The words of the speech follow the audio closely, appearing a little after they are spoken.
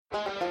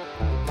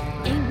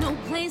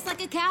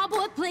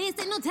cowboy place,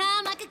 ain't no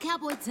time like a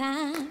cowboy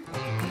time.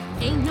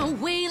 Ain't no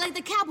way like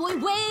the cowboy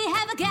way,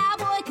 have a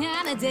cowboy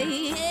kind of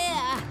day,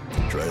 yeah.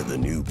 Try the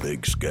new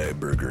Big Sky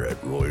Burger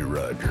at Roy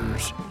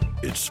Rogers.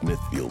 It's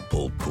Smithfield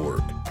pulled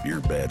pork,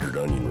 beer battered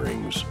onion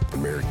rings,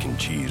 American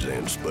cheese,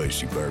 and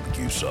spicy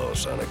barbecue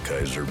sauce on a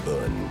Kaiser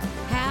bun.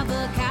 Have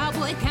a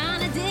cowboy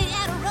kind of day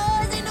at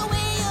Roy's, ain't no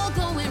way you're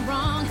going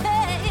wrong,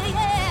 hey,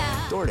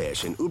 yeah.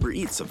 DoorDash and Uber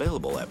Eats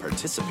available at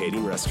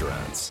participating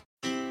restaurants.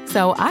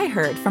 So I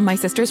heard from my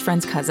sister's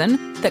friend's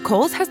cousin that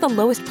Kohl's has the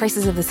lowest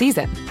prices of the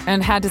season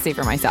and had to see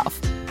for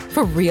myself.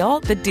 For real,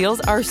 the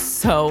deals are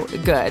so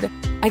good.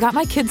 I got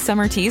my kids'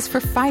 summer tees for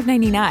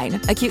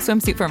 $5.99, a cute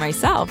swimsuit for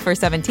myself for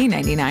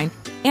 $17.99,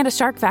 and a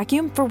Shark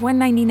vacuum for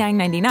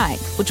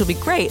 $199.99, which will be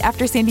great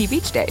after Sandy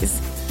Beach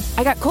days.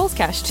 I got Kohl's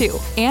Cash, too,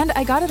 and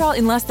I got it all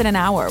in less than an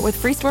hour with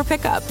free store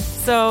pickup.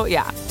 So,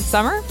 yeah,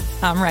 summer,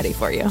 I'm ready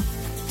for you.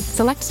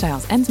 Select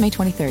styles. Ends May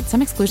 23rd.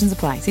 Some exclusions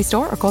apply. See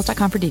store or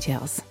Kohls.com for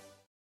details.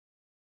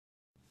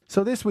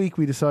 So this week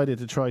we decided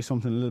to try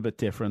something a little bit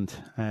different.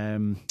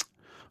 I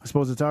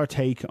suppose it's our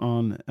take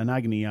on an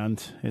agony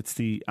aunt. It's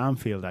the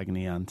Anfield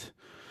agony aunt.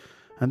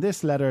 And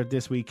this letter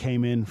this week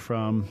came in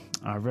from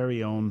our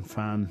very own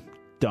fan,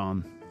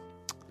 Don.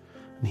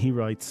 And he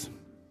writes,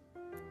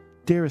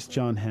 Dearest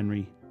John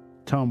Henry,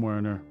 Tom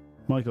Werner,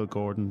 Michael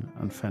Gordon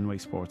and Fenway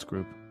Sports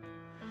Group.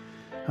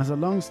 As a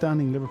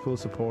long-standing Liverpool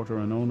supporter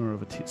and owner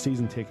of a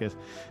season ticket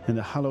in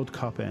the hallowed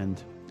Kop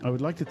End, I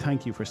would like to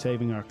thank you for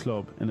saving our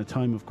club in a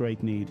time of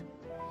great need.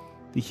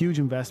 The huge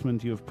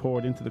investment you have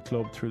poured into the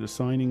club through the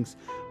signings,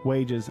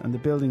 wages and the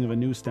building of a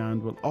new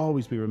stand will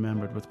always be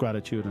remembered with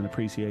gratitude and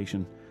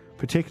appreciation,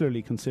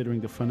 particularly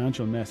considering the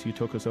financial mess you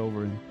took us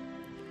over in.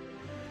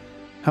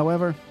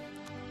 However,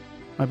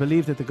 I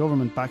believe that the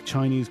government-backed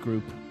Chinese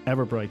group,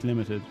 Everbright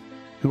Limited,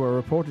 who are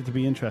reported to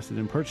be interested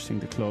in purchasing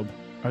the club,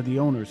 are the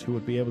owners who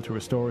would be able to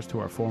restore us to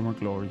our former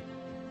glory.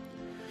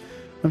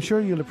 I'm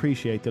sure you'll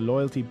appreciate the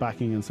loyalty,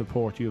 backing and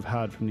support you have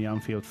had from the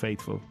Anfield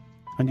faithful,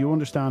 and you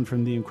understand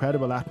from the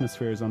incredible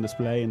atmospheres on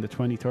display in the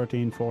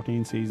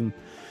 2013-14 season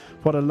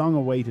what a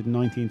long-awaited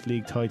 19th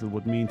League title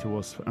would mean to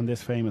us and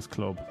this famous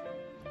club.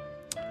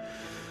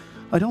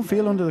 I don't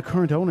feel under the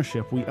current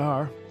ownership we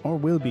are or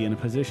will be in a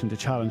position to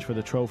challenge for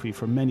the trophy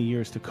for many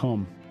years to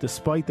come,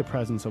 despite the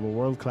presence of a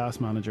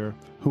world-class manager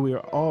who we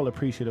are all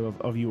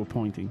appreciative of you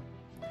appointing.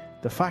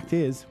 The fact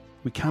is,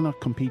 we cannot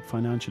compete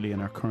financially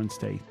in our current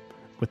state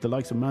with the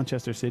likes of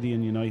Manchester City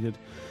and United,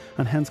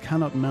 and hence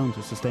cannot mount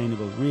a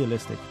sustainable,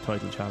 realistic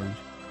title challenge.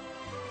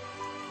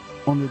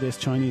 Under this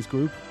Chinese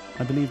group,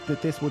 I believe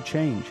that this would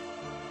change.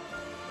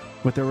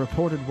 With their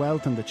reported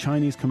wealth and the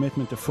Chinese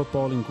commitment to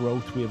footballing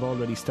growth we have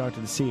already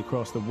started to see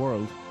across the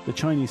world, the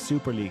Chinese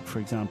Super League, for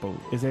example,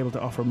 is able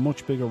to offer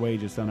much bigger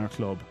wages than our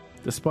club,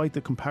 despite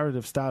the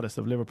comparative status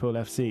of Liverpool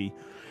FC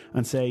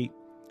and, say,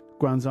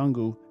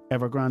 Guangzhou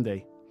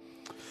Evergrande.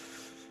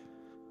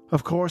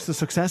 Of course, the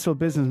successful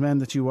businessmen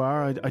that you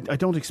are, I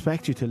don't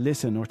expect you to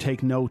listen or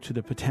take note to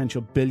the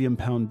potential £1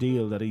 billion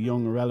deal that a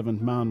young,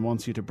 irrelevant man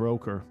wants you to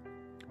broker.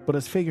 But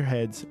as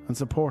figureheads and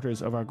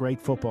supporters of our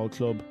great football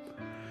club,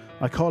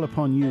 I call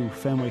upon you,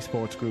 Fenway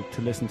Sports Group,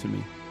 to listen to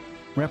me,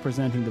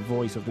 representing the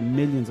voice of the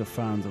millions of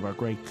fans of our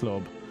great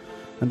club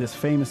and this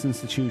famous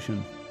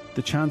institution,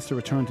 the chance to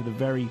return to the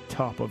very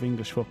top of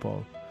English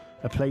football,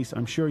 a place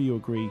I'm sure you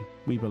agree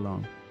we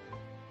belong.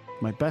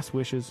 My best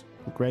wishes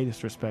and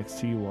greatest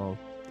respects to you all.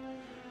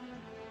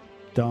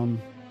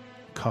 Don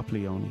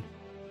Kopleone.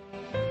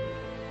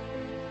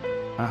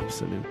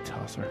 Absolute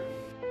tosser.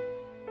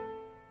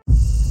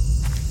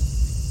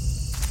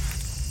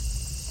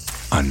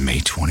 On May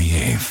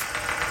 28th,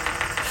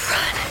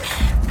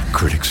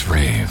 critics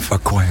rave A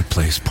Quiet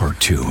Place Part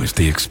 2 is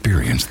the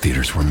experience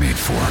theaters were made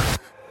for.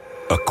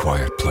 A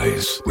Quiet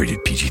Place,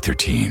 rated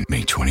PG-13,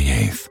 May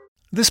 28th.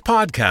 This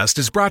podcast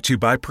is brought to you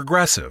by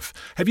Progressive.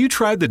 Have you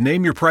tried the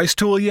Name Your Price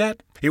tool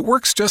yet? It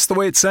works just the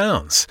way it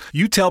sounds.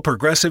 You tell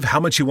Progressive how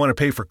much you want to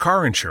pay for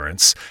car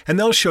insurance, and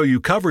they'll show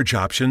you coverage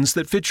options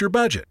that fit your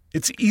budget.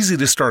 It's easy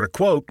to start a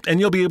quote, and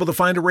you'll be able to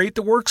find a rate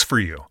that works for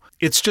you.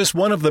 It's just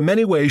one of the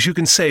many ways you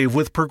can save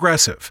with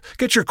Progressive.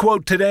 Get your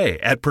quote today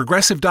at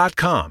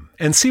Progressive.com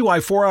and see why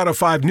 4 out of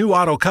 5 new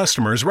auto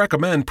customers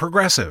recommend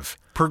Progressive.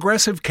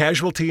 Progressive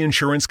Casualty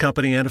Insurance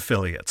Company and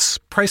Affiliates.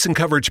 Price and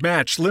coverage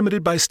match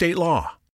limited by state law.